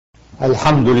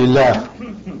الحمد لله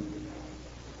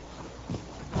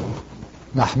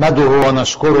نحمده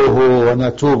ونشكره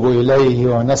ونتوب إليه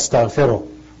ونستغفره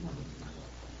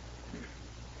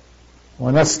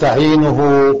ونستعينه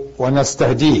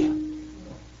ونستهديه،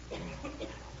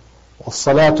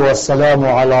 والصلاة والسلام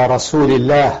على رسول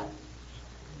الله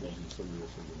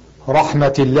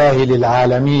رحمة الله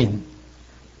للعالمين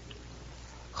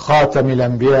خاتم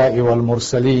الأنبياء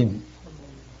والمرسلين.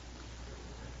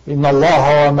 إن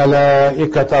الله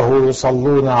وملائكته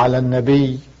يصلون على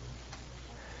النبي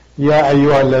يا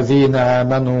أيها الذين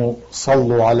آمنوا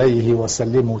صلوا عليه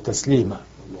وسلموا تسليما.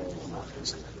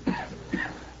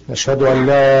 نشهد أن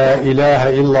لا إله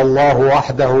إلا الله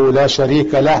وحده لا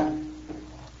شريك له،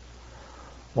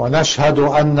 ونشهد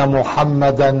أن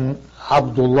محمدا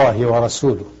عبد الله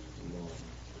ورسوله.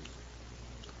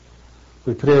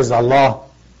 We praise Allah.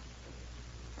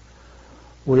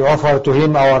 We offer to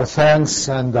Him our thanks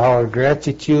and our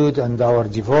gratitude and our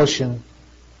devotion.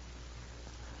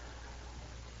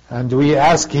 And we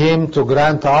ask Him to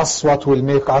grant us what will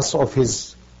make us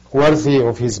worthy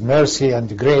of His mercy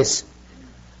and grace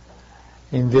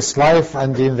in this life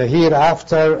and in the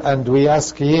hereafter. And we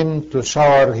ask Him to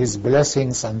shower His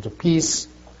blessings and peace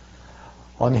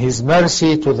on His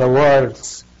mercy to the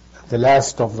world's, the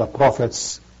last of the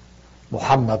prophets,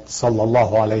 Muhammad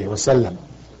sallallahu alayhi wasallam.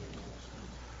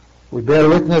 We bear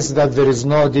witness that there is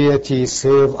no deity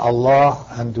save Allah,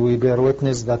 and we bear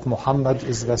witness that Muhammad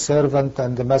is the servant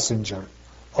and the messenger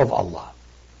of Allah.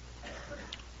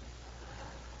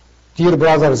 Dear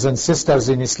brothers and sisters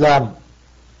in Islam,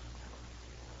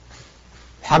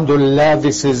 alhamdulillah,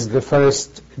 this is the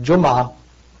first Jum'ah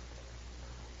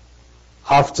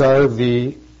after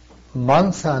the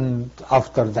month and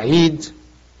after the Eid,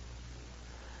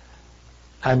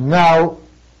 and now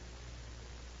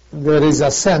there is a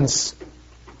sense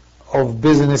of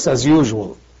business as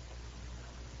usual.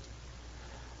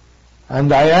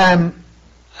 And I am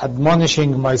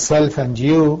admonishing myself and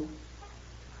you,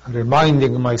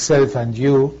 reminding myself and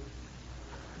you,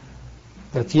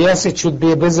 that yes, it should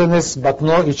be a business, but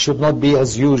no, it should not be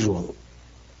as usual.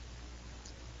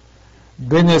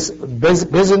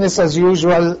 Business as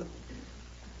usual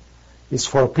is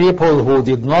for people who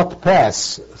did not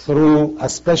pass through a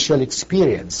special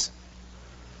experience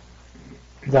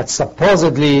that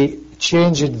supposedly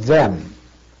changed them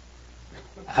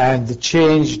and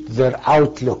changed their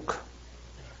outlook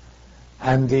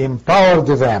and empowered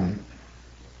them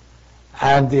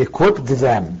and equipped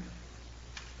them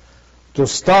to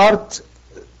start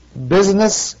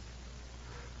business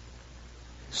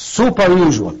super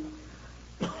usual,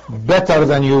 better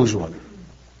than usual,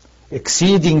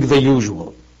 exceeding the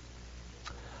usual.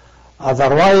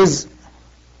 Otherwise,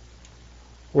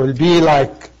 will be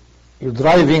like you're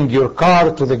driving your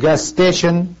car to the gas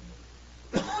station,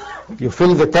 you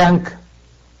fill the tank,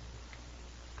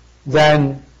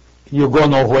 then you go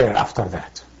nowhere after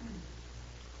that.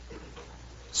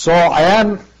 So I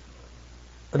am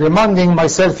reminding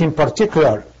myself in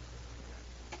particular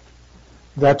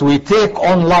that we take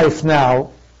on life now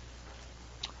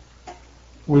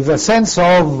with a sense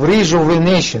of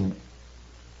rejuvenation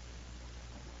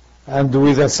and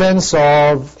with a sense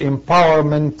of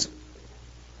empowerment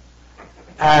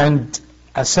and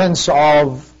a sense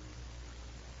of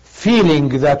feeling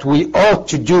that we ought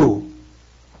to do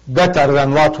better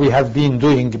than what we have been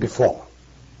doing before.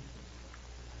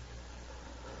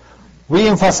 We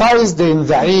emphasized in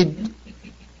the Eid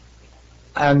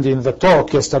and in the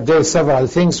talk yesterday several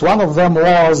things. One of them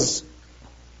was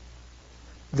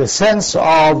the sense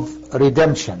of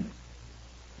redemption.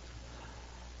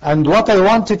 And what I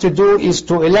wanted to do is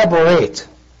to elaborate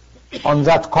on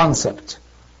that concept.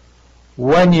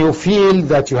 When you feel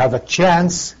that you have a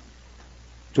chance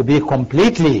to be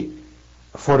completely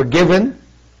forgiven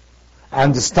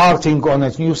and starting on a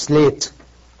new slate,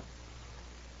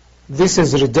 this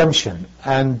is redemption.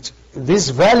 And this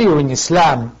value in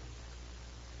Islam,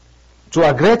 to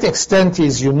a great extent,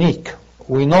 is unique.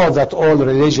 We know that all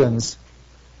religions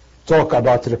talk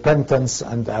about repentance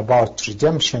and about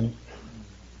redemption.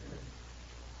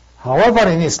 However,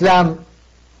 in Islam,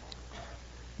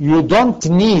 you don't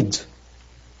need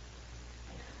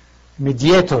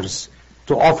mediators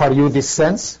to offer you this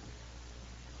sense.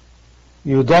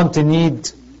 You don't need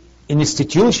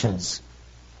institutions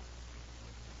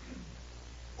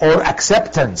or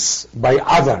acceptance by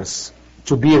others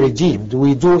to be redeemed.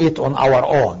 We do it on our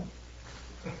own.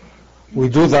 We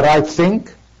do the right thing.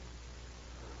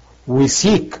 We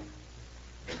seek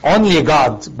only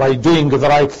God by doing the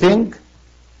right thing,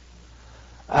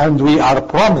 and we are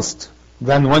promised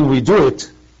then when we do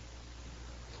it,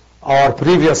 our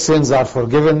previous sins are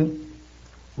forgiven,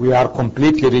 we are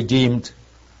completely redeemed,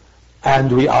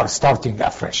 and we are starting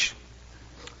afresh.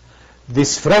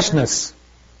 This freshness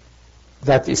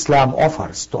that Islam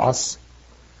offers to us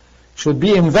should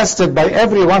be invested by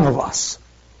every one of us.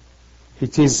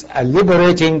 It is a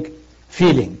liberating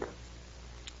feeling,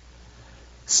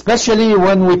 especially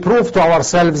when we prove to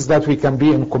ourselves that we can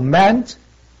be in command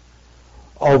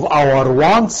of our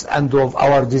wants and of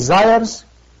our desires.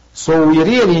 So we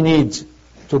really need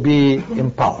to be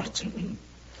empowered.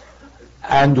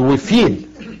 And we feel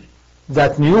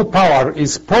that new power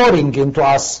is pouring into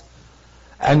us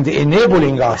and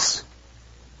enabling us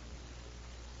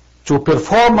to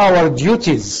perform our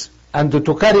duties and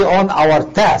to carry on our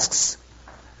tasks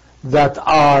that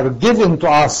are given to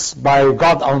us by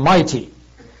God Almighty,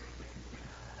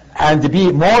 and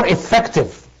be more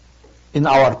effective in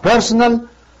our personal,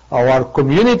 our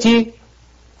community,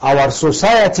 our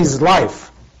society's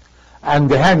life,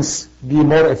 and hence be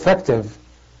more effective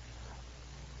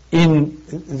in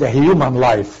the human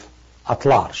life at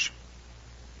large.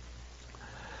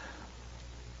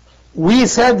 We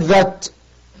said that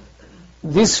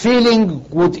this feeling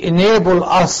would enable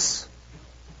us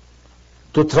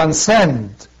to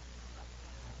transcend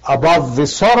above the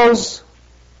sorrows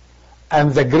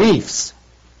and the griefs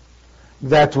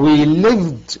that we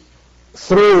lived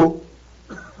throughout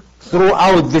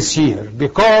this year,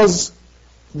 because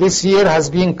this year has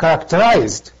been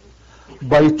characterized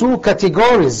by two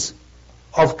categories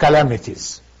of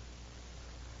calamities: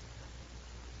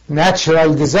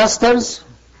 natural disasters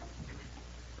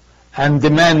and the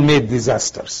man-made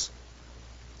disasters.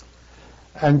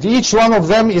 And each one of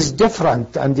them is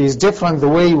different, and is different the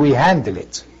way we handle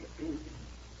it.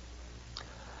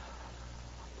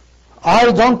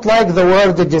 I don't like the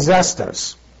word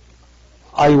disasters.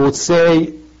 I would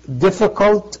say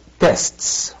difficult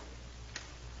tests.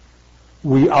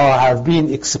 We have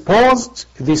been exposed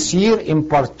this year in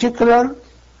particular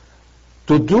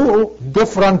to two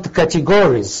different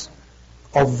categories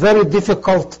of very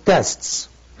difficult tests.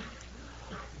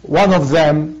 One of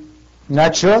them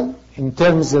natural, in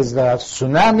terms of the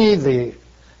tsunami, the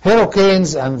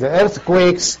hurricanes and the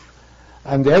earthquakes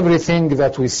and everything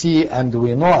that we see and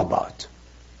we know about.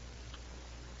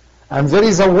 And there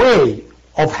is a way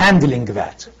of handling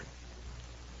that.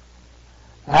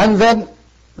 And then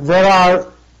we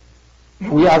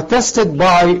are tested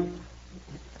by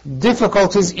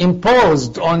difficulties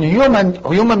imposed on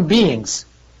human beings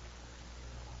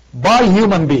by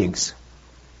human beings.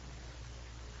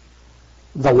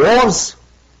 The wars,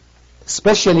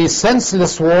 especially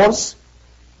senseless wars,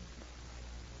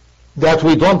 that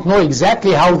we don't know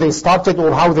exactly how they started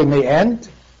or how they may end.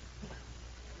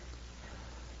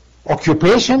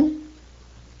 Occupation,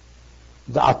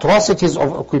 the atrocities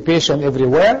of occupation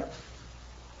everywhere.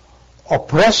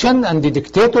 Oppression and the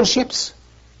dictatorships.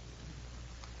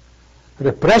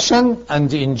 Repression and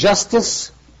the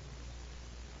injustice.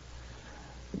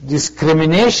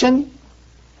 Discrimination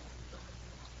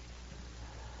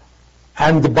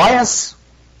and bias.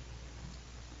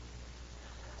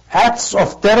 Acts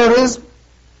of terrorism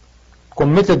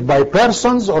committed by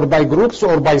persons or by groups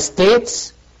or by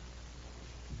states.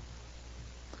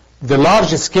 The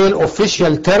large-scale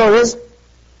official terrorism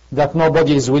that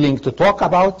nobody is willing to talk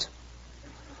about.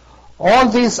 All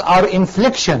these are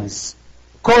inflictions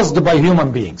caused by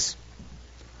human beings.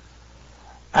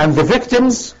 And the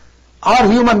victims are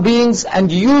human beings,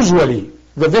 and usually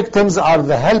the victims are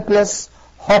the helpless,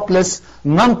 hopeless,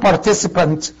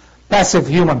 non-participant, passive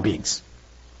human beings.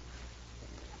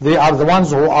 They are the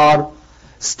ones who are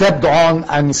stepped on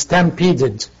and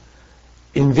stampeded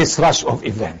in this rush of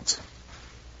event.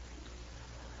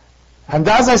 And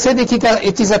as I said,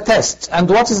 it is a test. And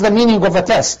what is the meaning of a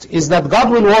test? Is that God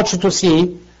will watch you to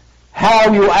see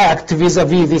how you act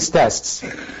vis-a-vis these tests.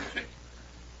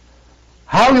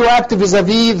 How you act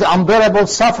vis-a-vis the unbearable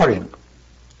suffering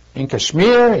in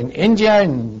Kashmir, in India,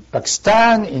 in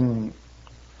Pakistan, in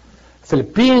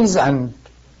Philippines, and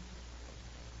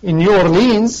in New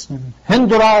Orleans,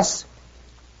 Honduras,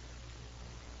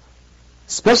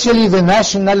 especially the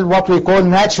national, what we call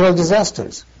natural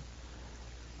disasters.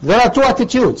 There are two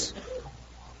attitudes,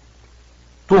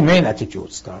 two main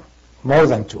attitudes, there are more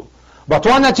than two. But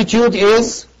one attitude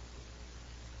is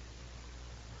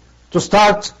to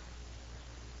start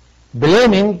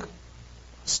blaming,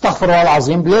 astaghfirullah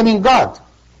al-azim, blaming God.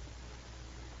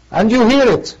 And you hear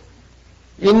it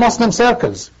in Muslim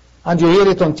circles, and you hear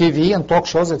it on TV and talk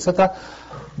shows, etc.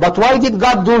 But why did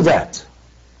God do that?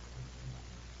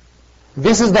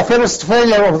 This is the first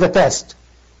failure of the test.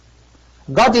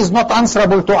 God is not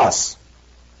answerable to us.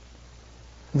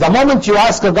 The moment you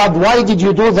ask God, why did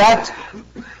you do that?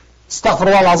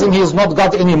 Astaghfirullah al-Azim, he is not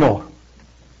God anymore.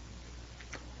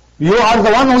 You are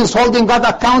the one who is holding God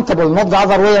accountable, not the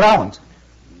other way around.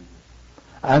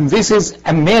 And this is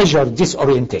a major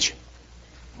disorientation.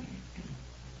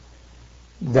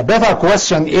 The better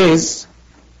question is,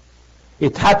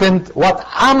 it happened, what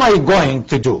am I going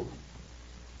to do?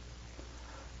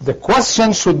 The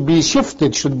question should be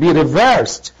shifted, should be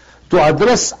reversed to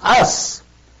address us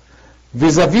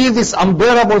vis-a-vis this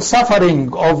unbearable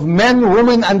suffering of men,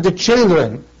 women and the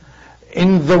children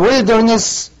in the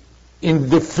wilderness, in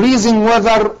the freezing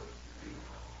weather,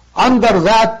 under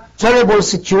that terrible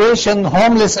situation,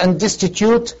 homeless and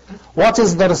destitute. What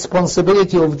is the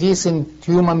responsibility of decent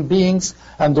human beings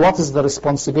and what is the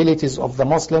responsibilities of the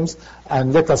Muslims?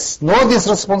 And let us know this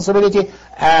responsibility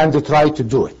and try to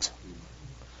do it.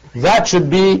 That should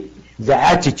be the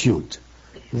attitude.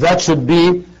 That should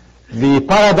be the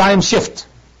paradigm shift.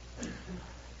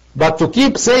 But to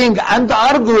keep saying and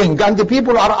arguing, and the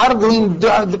people are arguing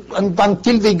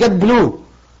until they get blue.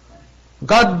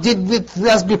 God did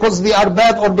this because they are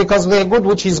bad or because they are good,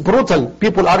 which is brutal.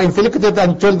 People are inflicted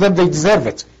and tell them they deserve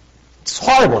it. It's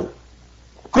horrible,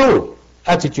 cruel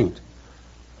attitude.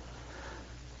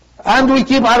 And we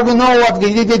keep arguing, no, what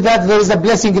they did that, there is a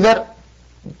blessing there.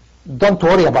 Don't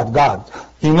worry about God.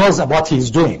 He knows what He is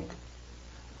doing.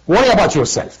 Worry about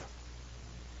yourself.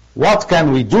 What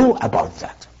can we do about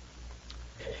that?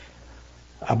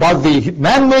 About the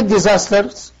man-made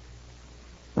disasters,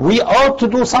 we ought to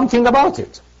do something about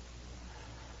it.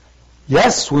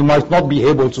 Yes, we might not be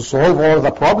able to solve all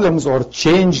the problems or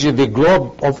change the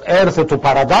globe of earth to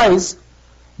paradise,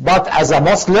 but as a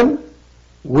Muslim,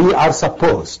 we are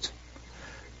supposed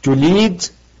to lead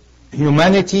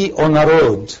humanity on a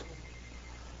road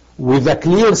with the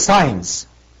clear signs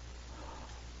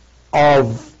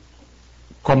of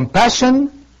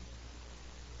compassion,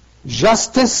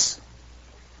 justice,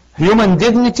 human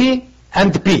dignity,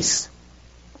 and peace.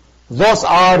 Those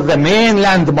are the main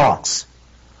landmarks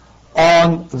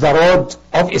on the road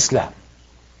of Islam.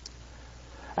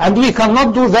 And we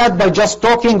cannot do that by just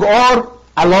talking or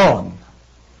alone.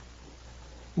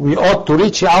 We ought to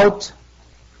reach out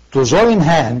to join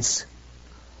hands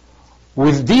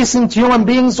with decent human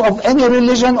beings of any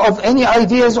religion, of any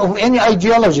ideas, of any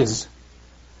ideologies,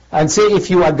 and say, if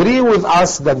you agree with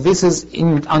us that this is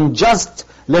unjust,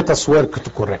 let us work to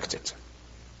correct it.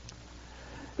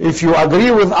 If you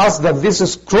agree with us that this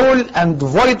is cruel and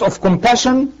void of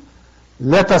compassion,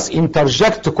 let us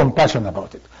interject compassion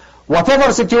about it.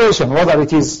 Whatever situation, whether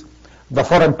it is the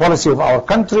foreign policy of our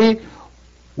country,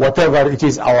 whatever it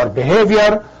is our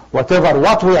behavior, whatever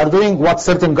what we are doing, what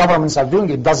certain governments are doing,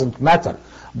 it doesn't matter.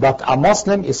 But a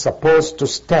Muslim is supposed to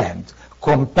stand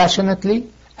compassionately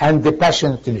and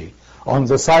passionately on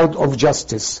the side of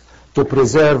justice to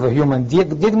preserve human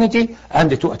dignity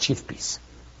and to achieve peace.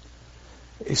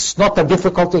 It's not a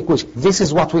difficult equation. This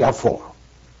is what we are for.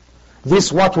 This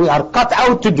is what we are cut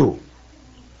out to do.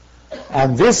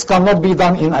 And this cannot be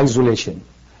done in isolation.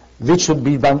 This should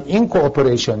be done in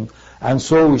cooperation, and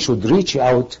so we should reach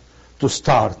out to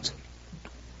start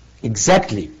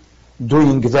exactly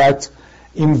doing that,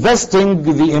 investing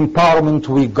the empowerment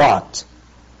we got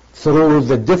through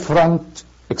the different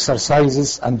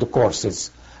exercises and the courses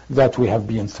that we have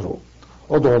been through.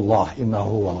 ادعوا الله إنه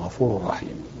هو الغفور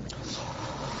الرحيم.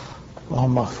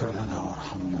 اللهم اغفر لنا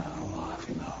وارحمنا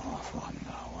وعافنا واعف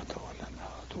عنا وتولنا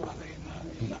وتب علينا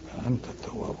إنك أنت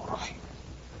التواب الرحيم.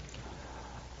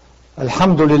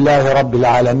 الحمد لله رب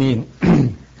العالمين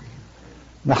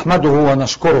نحمده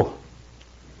ونشكره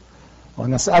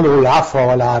ونسأله العفو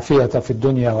والعافية في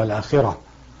الدنيا والآخرة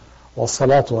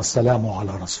والصلاة والسلام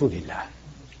على رسول الله.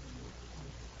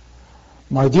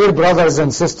 My dear brothers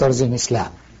and sisters in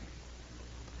Islam,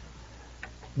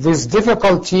 this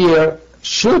difficult year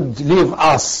should leave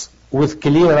us with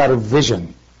clearer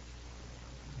vision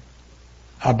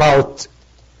about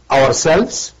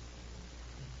ourselves,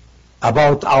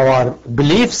 about our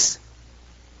beliefs,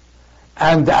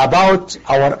 and about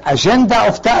our agenda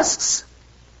of tasks,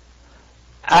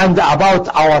 and about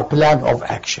our plan of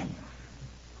action.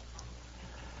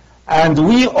 And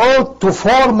we ought to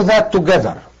form that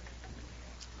together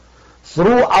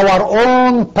through our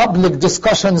own public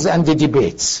discussions and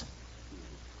debates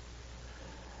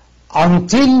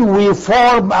until we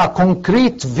form a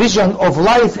concrete vision of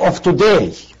life of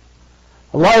today,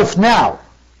 life now.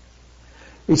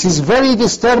 It is very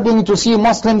disturbing to see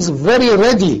Muslims very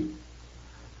ready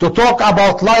to talk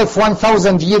about life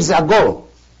 1,000 years ago,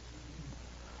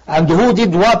 and who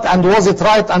did what, and was it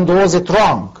right and was it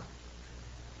wrong,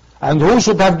 and who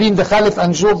should have been the Caliph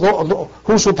and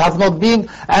who should have not been,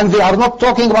 and they are not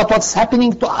talking about what's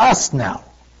happening to us now.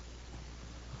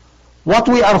 what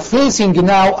we are facing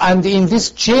now, and in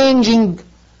this changing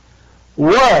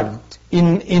world,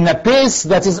 in a pace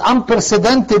that is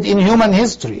unprecedented in human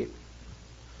history,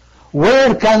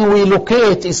 where can we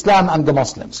locate Islam and the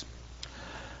Muslims?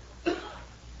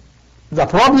 The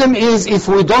problem is, if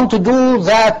we don't do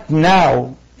that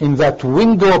now, in that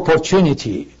window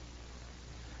opportunity,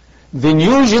 the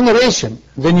new generation,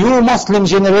 the new Muslim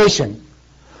generation,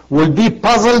 will be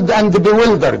puzzled and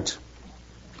bewildered,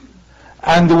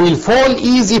 and will fall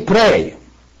easy prey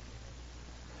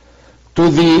to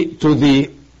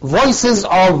the voices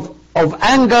of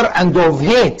anger and of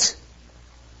hate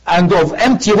and of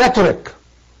empty rhetoric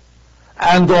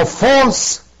and of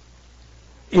false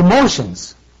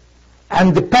emotions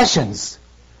and the passions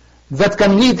that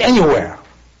can lead anywhere.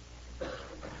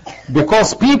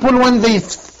 Because people, when they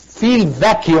feel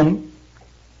vacuum,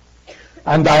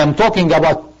 and I am talking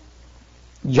about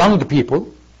young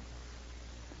people,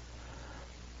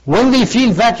 when they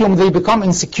feel vacuum, they become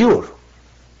insecure.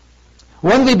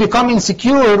 When they become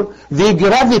insecure, they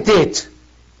gravitate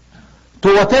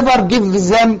to whatever gives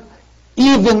them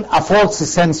even a false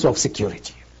sense of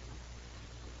security.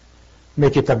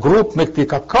 Make it a group, make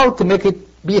it a cult,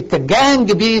 be it a gang,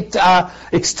 be it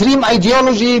extreme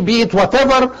ideology, be it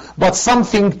whatever, but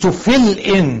something to fill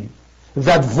in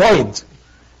that void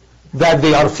that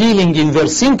they are feeling in their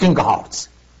sinking hearts.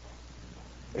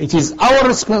 It is our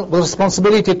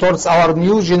responsibility towards our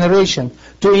new generation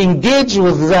to engage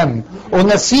with them on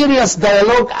a serious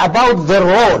dialogue about their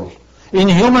role in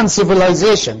human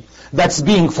civilization that's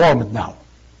being formed now.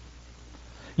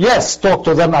 Yes, talk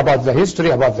to them about the history,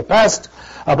 about the past,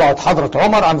 about Hazrat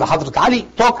Umar and Hazrat Ali.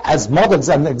 Talk as models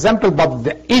and examples, but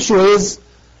the issue is,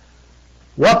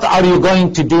 what are you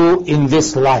going to do in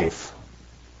this life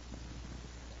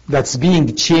that's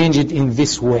being changed in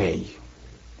this way?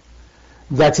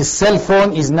 That his cell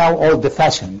phone is now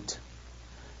old-fashioned.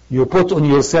 You put on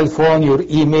your cell phone your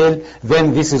email,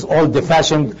 then this is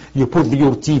old-fashioned. You put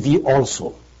your TV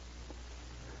also.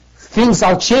 Things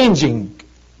are changing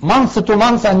month to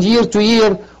month and year to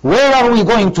year. Where are we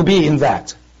going to be in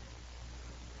that?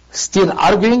 Still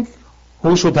arguing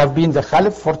who should have been the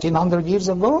Caliph 1400 years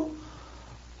ago?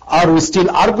 Are we still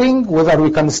arguing whether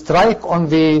we can strike on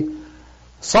the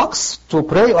socks to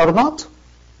pray or not?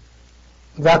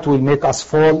 That will make us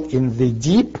fall in the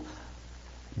deep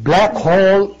black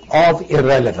hole of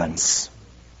irrelevance.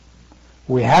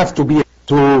 We have to be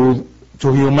to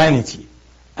humanity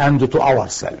and to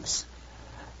ourselves.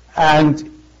 And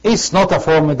it's not a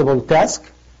formidable task.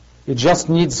 It just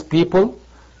needs people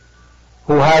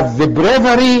who have the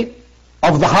bravery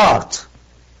of the heart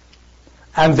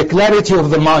and the clarity of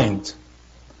the mind,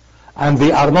 and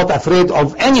they are not afraid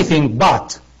of anything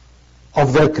but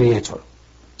of their Creator,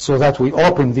 so that we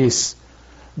open these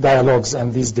dialogues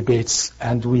and these debates,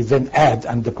 and we then add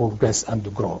and progress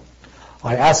and grow.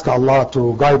 I ask Allah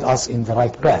to guide us in the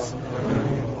right path.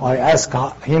 I ask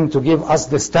Him to give us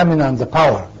the stamina and the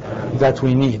power that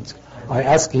we need. I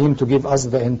ask Him to give us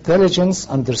the intelligence,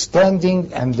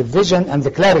 understanding, and the vision and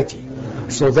the clarity,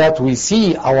 so that we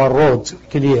see our road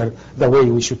clear the way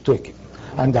we should take it.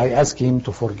 And I ask Him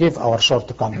to forgive our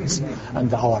shortcomings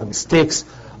and our mistakes.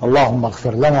 اللهم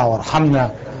اغفر لنا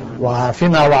وارحمنا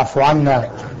وعافنا واعف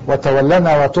عنا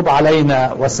وتولنا وتب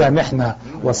علينا وسامحنا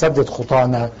وسدد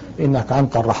خطانا إنك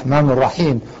أنت الرحمن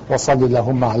الرحيم. وصل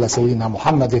اللهم على سيدنا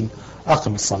محمد.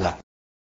 أقم الصلاة.